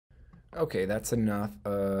Okay, that's enough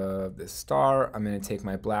of this star. I'm going to take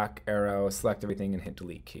my black arrow, select everything, and hit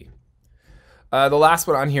delete key. The last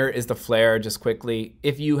one on here is the flare, just quickly.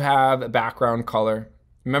 If you have a background color,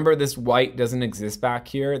 remember this white doesn't exist back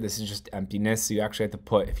here. This is just emptiness, so you actually have to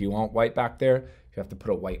put, if you want white back there, you have to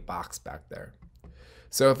put a white box back there.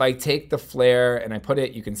 So if I take the flare and I put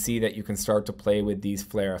it, you can see that you can start to play with these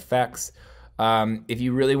flare effects. If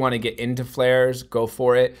you really want to get into flares, go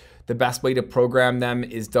for it. The best way to program them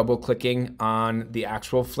is double clicking on the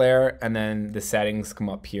actual flare, and then the settings come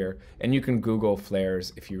up here. And you can Google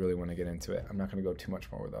flares if you really want to get into it. I'm not going to go too much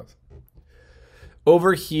more with those.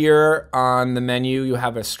 Over here on the menu, you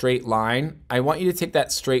have a straight line. I want you to take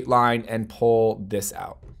that straight line and pull this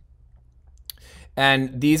out.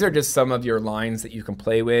 And these are just some of your lines that you can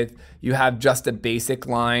play with. You have just a basic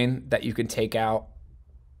line that you can take out.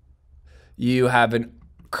 You have a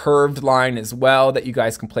curved line as well that you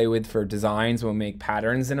guys can play with for designs. We'll make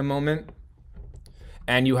patterns in a moment.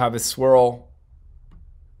 And you have a swirl.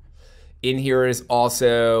 In here is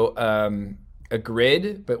also a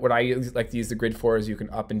grid, but what I like to use the grid for is you can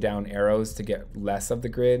up and down arrows to get less of the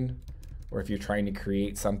grid, or if you're trying to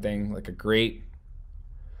create something like a grate.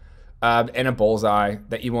 And a bullseye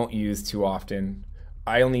that you won't use too often.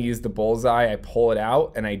 I only use the bullseye. I pull it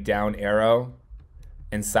out and I down arrow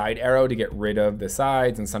and side arrow to get rid of the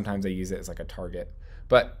sides, and sometimes I use it as like a target,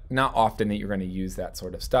 but not often that you're going to use that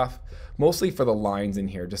sort of stuff. Mostly for the lines in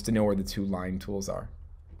here, just to know where the two line tools are.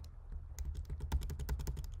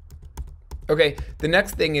 Okay, the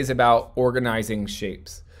next thing is about organizing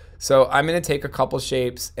shapes. So I'm going to take a couple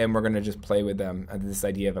shapes and we're going to just play with them, this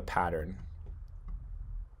idea of a pattern.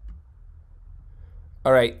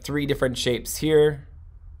 All right, 3 different shapes here.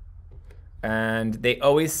 And they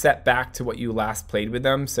always set back to what you last played with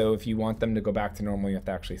them. So if you want them to go back to normal, you have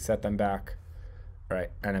to actually set them back. All right,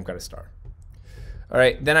 and I've got a star. All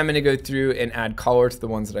right, then I'm gonna go through and add color to the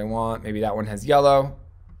ones that I want. Maybe that one has yellow.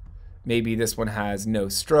 Maybe this one has no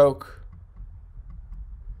stroke.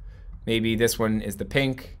 Maybe this one is the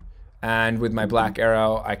pink. And with my black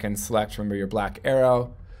arrow, I can select, remember your black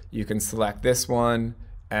arrow. You can select this one,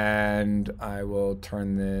 and I will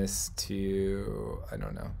turn this to, I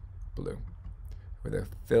don't know, blue with a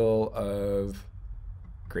fill of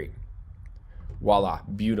green. Voila,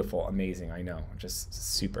 beautiful, amazing, I know, just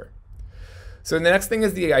super. So the next thing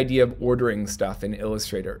is the idea of ordering stuff in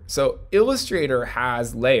Illustrator. So Illustrator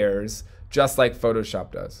has layers just like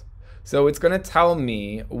Photoshop does. So it's gonna tell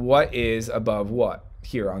me what is above what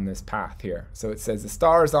here on this path here. So it says the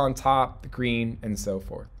star is on top, the green, and so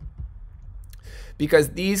forth. Because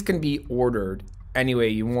these can be ordered any way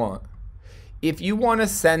you want. If you want to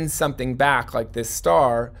send something back like this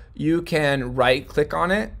star, you can right click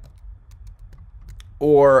on it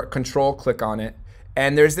or control click on it.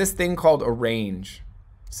 And there's this thing called arrange.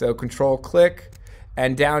 So control click,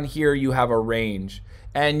 and down here you have arrange.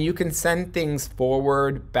 And you can send things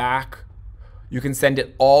forward, back. You can send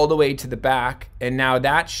it all the way to the back, and now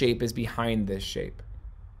that shape is behind this shape.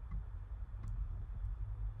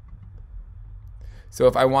 So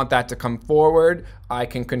if I want that to come forward, I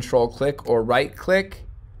can control click or right click,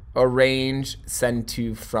 arrange, send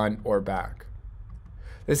to front or back.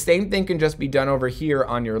 The same thing can just be done over here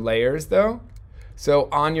on your layers though. So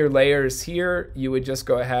on your layers here, you would just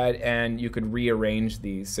go ahead and you could rearrange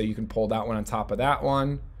these. So you can pull that one on top of that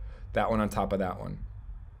one on top of that one.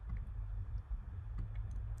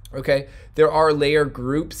 Okay, there are layer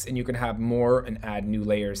groups and you can have more and add new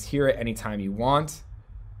layers here at any time you want.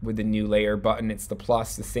 With the new layer button, it's the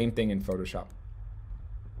plus, the same thing in Photoshop.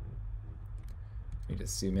 Let me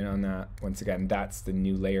just zoom in on that. Once again, that's the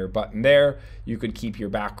new layer button there. You could keep your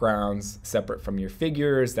backgrounds separate from your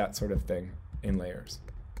figures, that sort of thing in layers.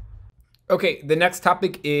 Okay, the next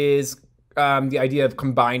topic is the idea of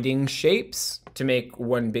combining shapes to make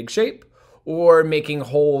one big shape, or making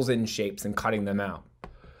holes in shapes and cutting them out.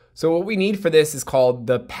 So what we need for this is called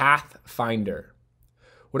the Path Finder.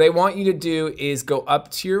 What I want you to do is go up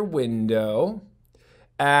to your window,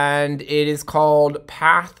 and it is called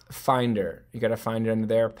Path Finder. You gotta find it under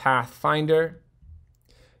there, Path Finder.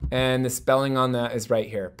 And the spelling on that is right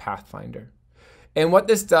here, Pathfinder. And what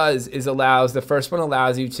this does is the first one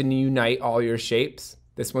allows you to unite all your shapes.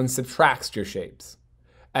 This one subtracts your shapes.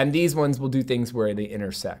 And these ones will do things where they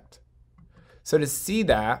intersect. So to see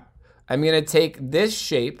that, I'm gonna take this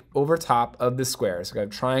shape over top of the square. So I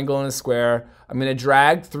got a triangle and a square. I'm gonna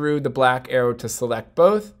drag through the black arrow to select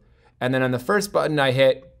both. And then on the first button I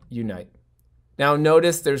hit unite. Now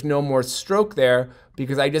notice there's no more stroke there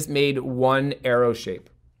because I just made one arrow shape.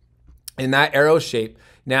 And that arrow shape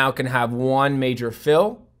now can have one major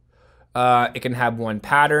fill. It can have one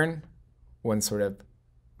pattern, one sort of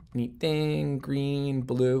neat thing, green,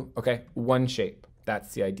 blue. Okay, one shape.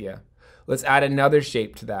 That's the idea. Let's add another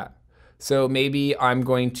shape to that. So maybe I'm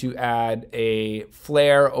going to add a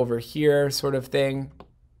flare over here sort of thing.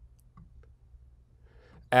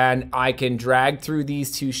 And I can drag through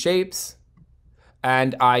these two shapes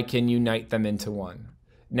and I can unite them into one.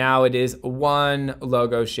 Now it is one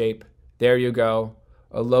logo shape. There you go.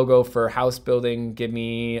 A logo for house building. Give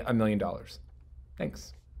me $1 million.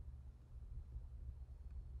 Thanks.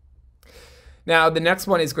 Now the next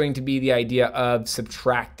one is going to be the idea of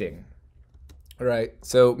subtracting. All right,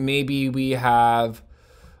 so maybe we have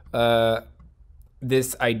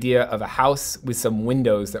this idea of a house with some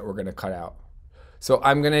windows that we're going to cut out. So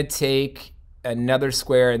I'm going to take another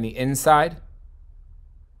square in the inside.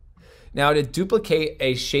 Now to duplicate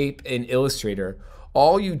a shape in Illustrator,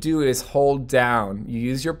 all you do is hold down. You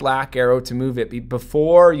use your black arrow to move it.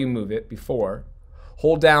 Before you move it,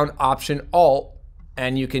 hold down Option Alt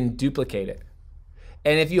and you can duplicate it.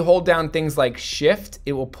 And if you hold down things like Shift,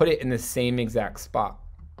 it will put it in the same exact spot.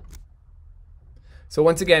 So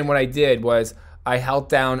once again, what I did was I held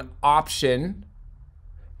down Option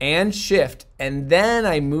and Shift, and then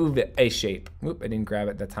I moved a shape. Oop, I didn't grab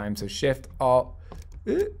it at that time. So Shift, Alt,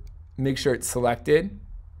 make sure it's selected,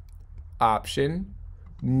 Option,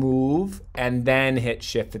 move, and then hit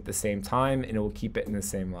Shift at the same time, and it will keep it in the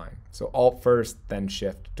same line. So Alt first, then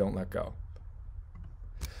Shift, don't let go.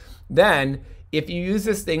 Then, if you use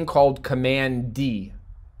this thing called Command D,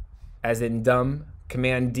 as in dumb,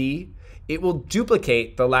 Command D, it will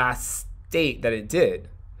duplicate the last state that it did.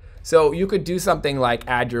 So you could do something like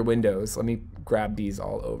add your windows. Let me grab these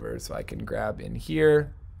all over so I can grab in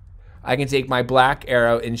here. I can take my black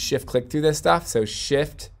arrow and shift click through this stuff. So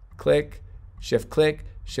shift click, shift click,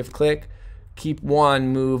 shift click, keep one,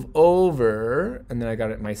 move over, and then I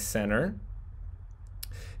got it in my center.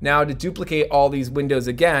 Now to duplicate all these windows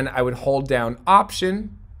again, I would hold down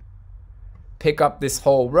Option, pick up this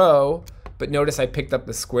whole row, but notice I picked up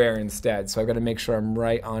the square instead. So I've got to make sure I'm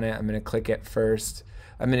right on it. I'm going to click it first.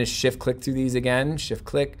 I'm going to shift click through these again, shift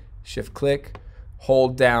click,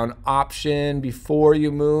 hold down Option before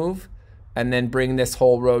you move, and then bring this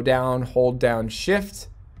whole row down, hold down Shift,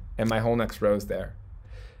 and my whole next row is there.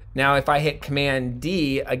 Now if I hit Command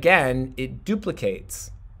D again, it duplicates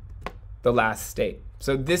the last state.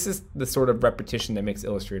 So this is the sort of repetition that makes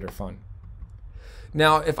Illustrator fun.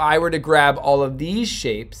 Now, if I were to grab all of these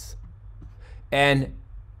shapes and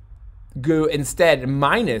go instead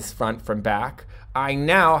minus front from back, I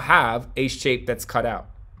now have a shape that's cut out.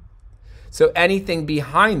 So anything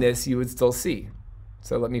behind this you would still see.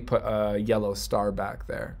 So let me put a yellow star back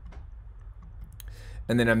there.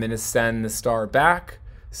 And then I'm going to send the star back.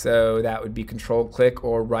 So that would be Control click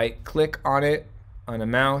or right click on it. On a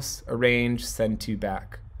mouse, arrange, send to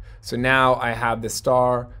back. So now I have the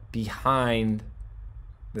star behind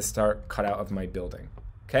the star cut out of my building.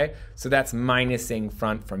 Okay, so that's minusing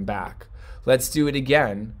front from back. Let's do it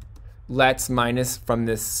again. Let's minus from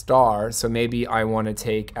this star. So maybe I want to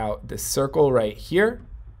take out this circle right here,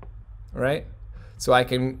 right? So I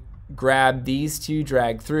can grab these two,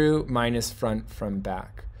 drag through, minus front from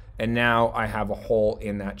back. And now I have a hole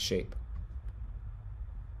in that shape.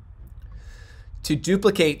 To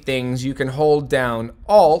duplicate things, you can hold down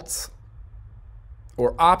Alt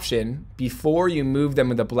or Option before you move them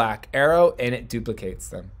with a black arrow, and it duplicates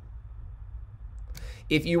them.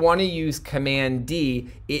 If you want to use Command D,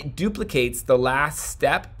 it duplicates the last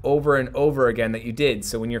step over and over again that you did.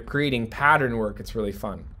 So when you're creating pattern work, it's really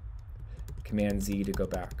fun. Command Z to go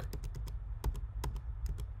back.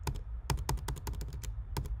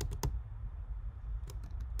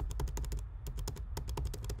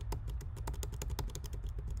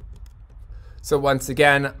 So once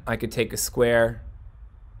again, I could take a square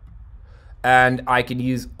and I could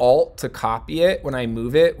use Alt to copy it when I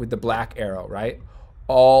move it with the black arrow, right?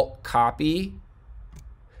 Alt, copy,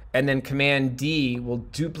 and then Command D will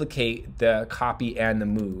duplicate the copy and the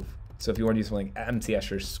move. So if you want to use something like empty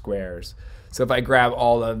Escher squares. So if I grab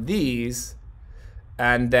all of these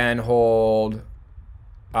and then hold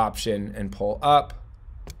Option and pull up,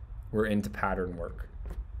 we're into pattern work,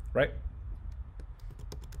 right?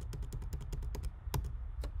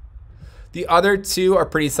 The other two are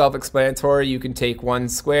pretty self-explanatory. You can take one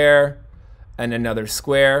square and another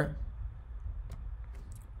square,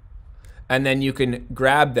 and then you can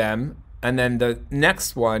grab them, and then the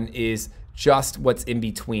next one is just what's in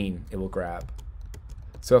between it will grab.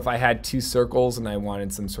 So if I had two circles and I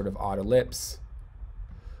wanted some sort of odd ellipse,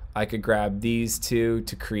 I could grab these two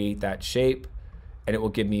to create that shape, and it will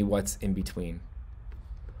give me what's in between.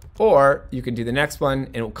 Or you can do the next one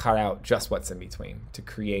and it will cut out just what's in between to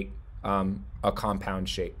create a compound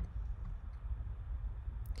shape.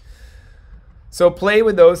 So play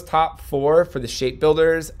with those top 4 for the shape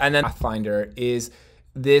builders, and then Pathfinder is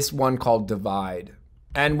this one called Divide.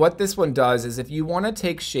 And what this one does is if you want to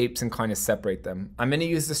take shapes and kind of separate them, I'm going to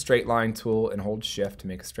use the straight line tool and hold shift to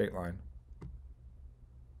make a straight line.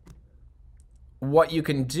 What you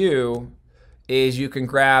can do is you can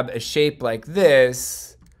grab a shape like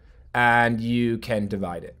this and you can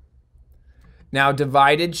divide it. Now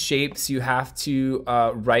divided shapes, you have to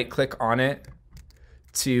right click on it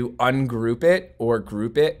to ungroup it or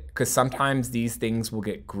group it, because sometimes these things will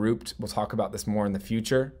get grouped. We'll talk about this more in the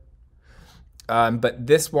future. But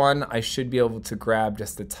this one, I should be able to grab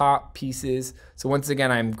just the top pieces. So once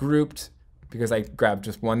again, I'm grouped because I grabbed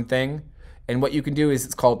just one thing. And what you can do is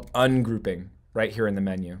it's called ungrouping right here in the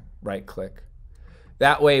menu, right click.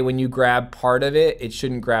 That way, when you grab part of it, it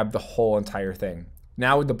shouldn't grab the whole entire thing.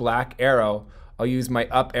 Now with the black arrow, I'll use my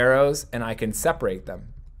up arrows and I can separate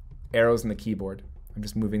them. Arrows in the keyboard. I'm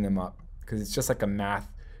just moving them up because it's just like a math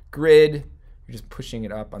grid. You're just pushing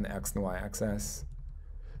it up on the X and the Y axis.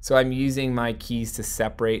 So I'm using my keys to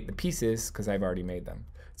separate the pieces because I've already made them.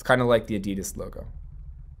 It's kind of like the Adidas logo.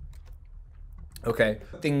 Okay,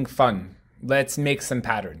 something fun. Let's make some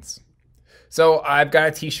patterns. So I've got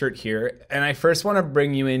a t-shirt here, and I first want to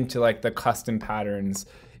bring you into like the custom patterns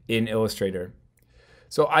in Illustrator.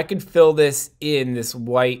 So I could fill this in, this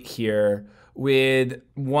white here, with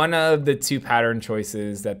one of the 2 pattern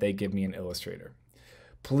choices that they give me in Illustrator.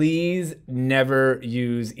 Please never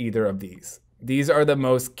use either of these. These are the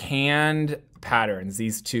most canned patterns,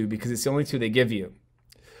 these 2, because it's the only 2 they give you.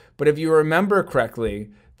 But if you remember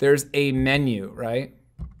correctly, there's a menu, right?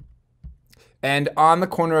 And on the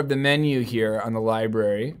corner of the menu here on the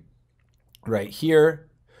library, right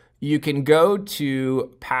here, you can go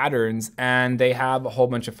to patterns and they have a whole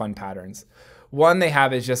bunch of fun patterns. One they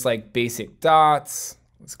have is just like basic dots.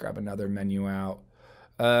 Let's grab another menu out.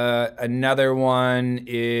 Another one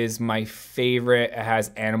is my favorite. It has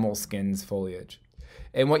animal skins foliage.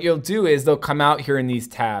 And what you'll do is they'll come out here in these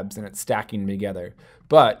tabs and it's stacking together.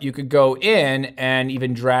 But you could go in and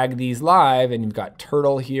even drag these live, and you've got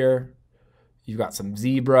turtle here. You've got some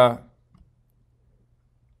zebra,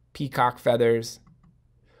 peacock feathers.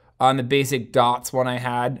 On the basic dots one I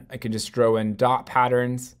had, I could just throw in dot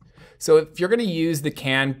patterns. So if you're gonna use the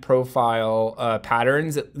canned profile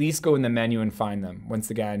patterns, at least go in the menu and find them. Once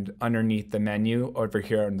again, underneath the menu, over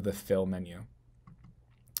here under the fill menu.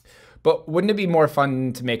 But wouldn't it be more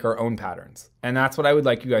fun to make our own patterns? And that's what I would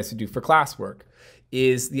like you guys to do for classwork,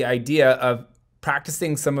 is the idea of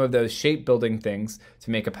practicing some of those shape building things to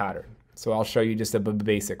make a pattern. So I'll show you just a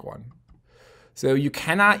basic one. So you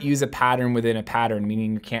cannot use a pattern within a pattern,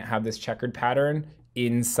 meaning you can't have this checkered pattern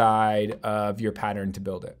inside of your pattern to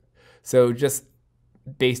build it. So just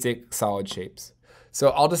basic solid shapes. So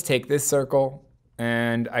I'll just take this circle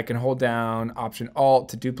and I can hold down Option Alt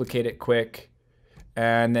to duplicate it quick.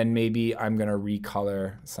 And then maybe I'm gonna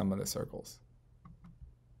recolor some of the circles.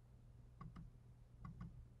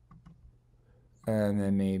 And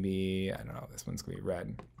then maybe, I don't know, this one's gonna be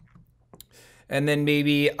red. And then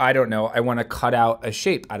maybe, I don't know, I wanna cut out a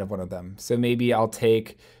shape out of one of them. So maybe I'll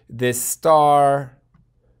take this star,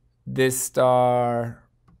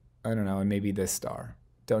 I don't know, and maybe this star.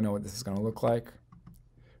 Don't know what this is gonna look like,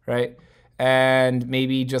 right? And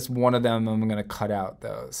maybe just one of them I'm gonna cut out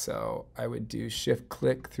though. So I would do shift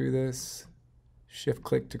click through this, shift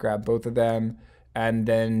click to grab both of them, and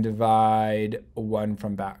then divide one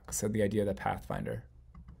from back. So the idea of the Pathfinder.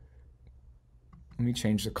 Let me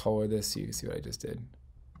change the color of this so you can see what I just did.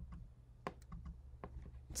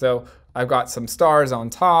 So I've got some stars on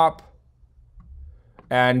top,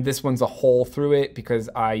 and this one's a hole through it because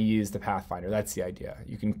I use the Pathfinder. That's the idea.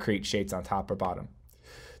 You can create shapes on top or bottom.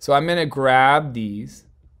 So I'm gonna grab these,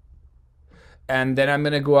 and then I'm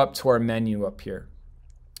gonna go up to our menu up here.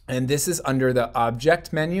 And this is under the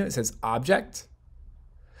Object menu. It says Object.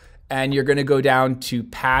 And you're gonna go down to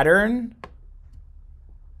Pattern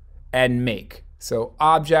and Make. So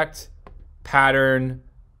Object, Pattern,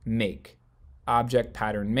 Make. Object,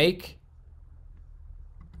 Pattern, Make.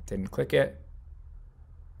 Didn't click it.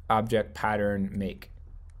 Object, Pattern, Make.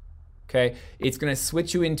 Okay, it's gonna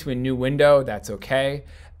switch you into a new window, that's okay.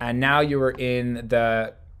 And now you are in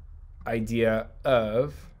the idea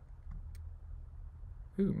of,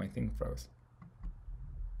 ooh, my thing froze.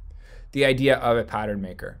 The idea of a pattern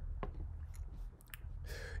maker.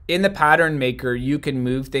 In the pattern maker, you can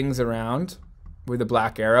move things around with a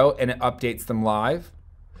black arrow and it updates them live.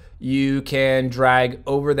 You can drag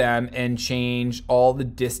over them and change all the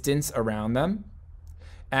distance around them.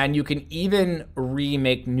 And you can even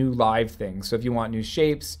remake new live things. So if you want new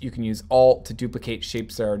shapes, you can use Alt to duplicate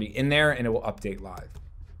shapes that are already in there, and it will update live.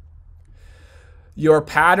 Your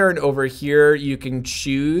pattern over here, you can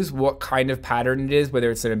choose what kind of pattern it is,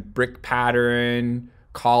 whether it's a brick pattern,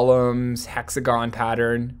 columns, hexagon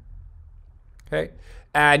pattern. Okay.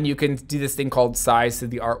 And you can do this thing called size to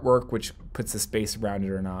the artwork, which puts a space around it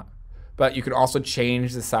or not. But you can also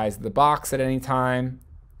change the size of the box at any time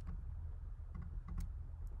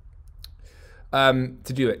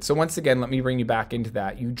to do it. So once again, let me bring you back into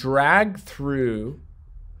that. You drag through,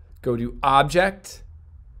 go to Object,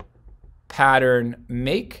 Pattern,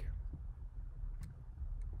 Make,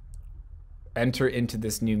 enter into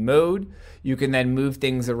this new mode. You can then move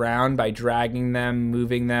things around by dragging them,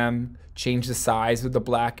 moving them, change the size with the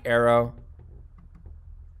black arrow.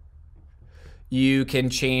 You can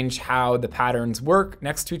change how the patterns work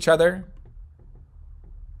next to each other.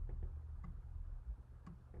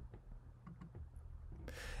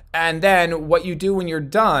 And then what you do when you're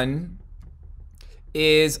done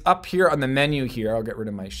is up here on the menu here, I'll get rid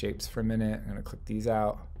of my shapes for a minute. I'm gonna click these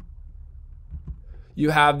out. You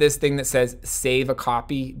have this thing that says save a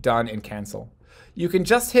copy, done, and cancel. You can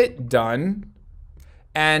just hit done,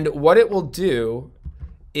 and what it will do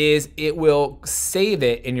is it will save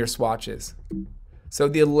it in your swatches. So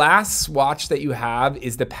the last swatch that you have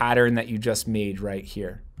is the pattern that you just made right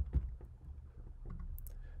here.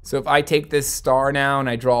 So if I take this star now and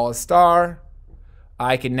I draw a star,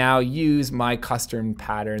 I can now use my custom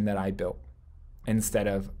pattern that I built instead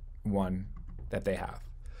of one that they have.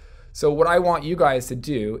 So what I want you guys to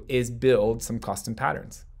do is build some custom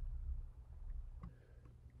patterns.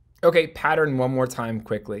 Okay, pattern one more time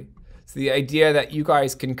quickly. So the idea that you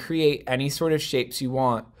guys can create any sort of shapes you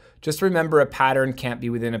want. Just remember, a pattern can't be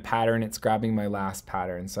within a pattern. It's grabbing my last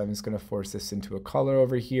pattern. So I'm just gonna force this into a color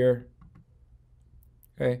over here.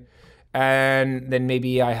 Okay, and then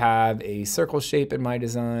maybe I have a circle shape in my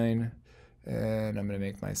design, and I'm gonna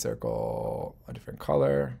make my circle a different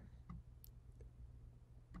color.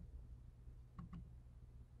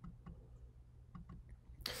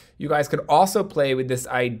 You guys could also play with this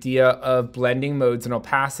idea of blending modes and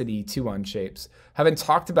opacity too on shapes. Haven't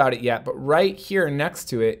talked about it yet, but right here next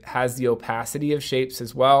to it has the opacity of shapes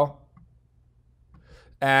as well.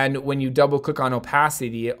 And when you double click on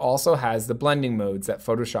opacity, it also has the blending modes that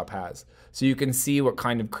Photoshop has. So you can see what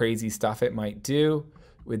kind of crazy stuff it might do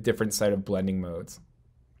with different set of blending modes.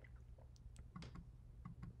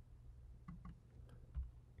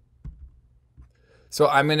 So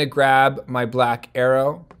I'm gonna grab my black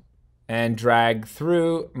arrow and drag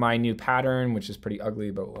through my new pattern, which is pretty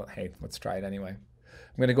ugly, but well, hey, let's try it anyway.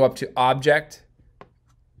 I'm gonna go up to Object,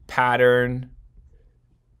 Pattern,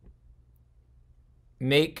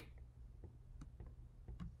 Make,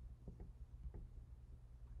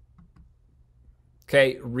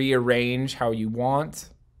 okay, rearrange how you want,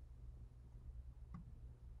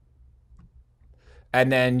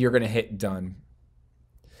 and then you're gonna hit done.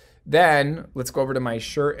 Then let's go over to my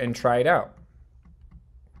shirt and try it out.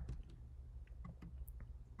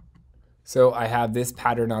 So I have this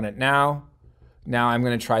pattern on it now. Now I'm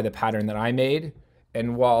gonna try the pattern that I made,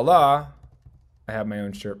 and voila, I have my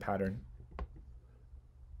own shirt pattern.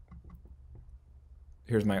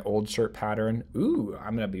 Here's my old shirt pattern. Ooh,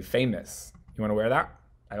 I'm gonna be famous. You wanna wear that?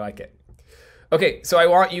 I like it. Okay, so I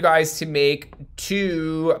want you guys to make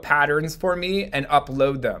 2 patterns for me and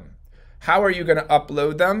upload them. How are you gonna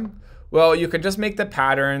upload them? Well, you can just make the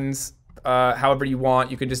patterns however you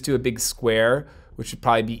want. You can just do a big square, which would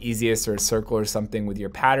probably be easiest, or a circle or something with your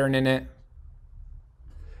pattern in it.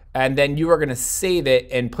 And then you are gonna save it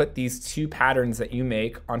and put these 2 patterns that you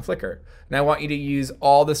make on Flickr. And I want you to use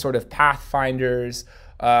all the sort of pathfinders,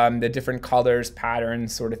 the different colors,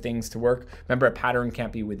 patterns, sort of things to work. Remember, a pattern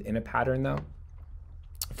can't be within a pattern though,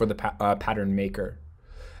 for the pattern maker.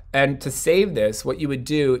 And to save this, what you would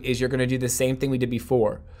do is you're gonna do the same thing we did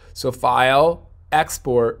before. So File,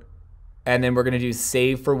 Export, and then we're gonna do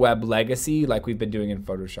Save for Web Legacy like we've been doing in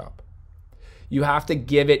Photoshop. You have to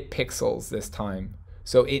give it pixels this time.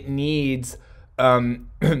 So it needs to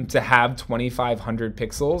have 2,500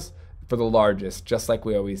 pixels for the largest, just like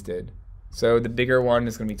we always did. So the bigger one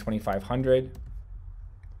is gonna be 2,500,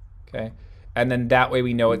 okay? And then that way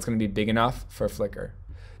we know it's gonna be big enough for Flickr.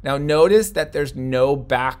 Now notice that there's no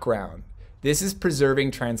background. This is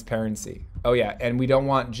preserving transparency. Oh yeah, and we don't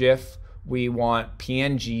want GIF, we want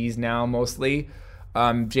PNGs now mostly.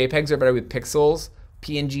 JPEGs are better with pixels.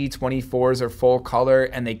 PNG 24s are full color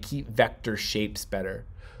and they keep vector shapes better.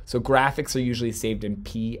 So graphics are usually saved in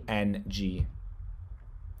PNG,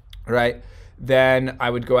 right? Then I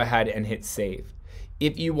would go ahead and hit save.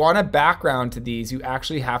 If you want a background to these, you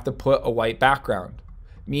actually have to put a white background,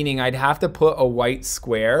 meaning I'd have to put a white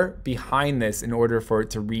square behind this in order for it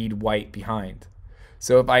to read white behind.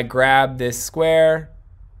 So if I grab this square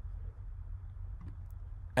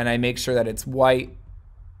and I make sure that it's white,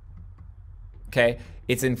 okay,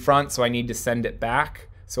 it's in front, so I need to send it back.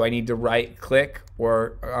 So I need to right click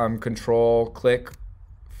or control click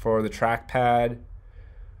for the trackpad,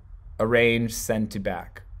 arrange, send to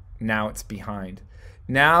back. Now it's behind.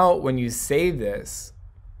 Now when you save this,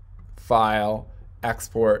 file,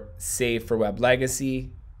 export, save for Web Legacy,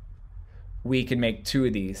 we can make 2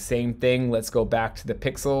 of these. Same thing, let's go back to the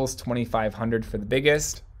pixels, 2500 for the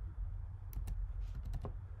biggest.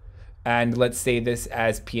 And let's save this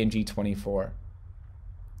as PNG 24.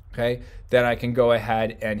 Okay, then I can go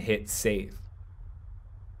ahead and hit save.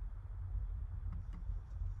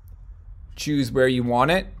 Choose where you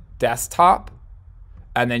want it, desktop,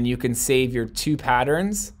 and then you can save your 2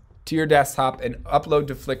 patterns to your desktop and upload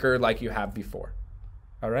to Flickr like you have before.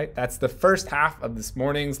 All right, that's the first half of this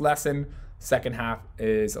morning's lesson. Second half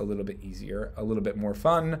is a little bit easier, a little bit more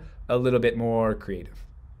fun, a little bit more creative.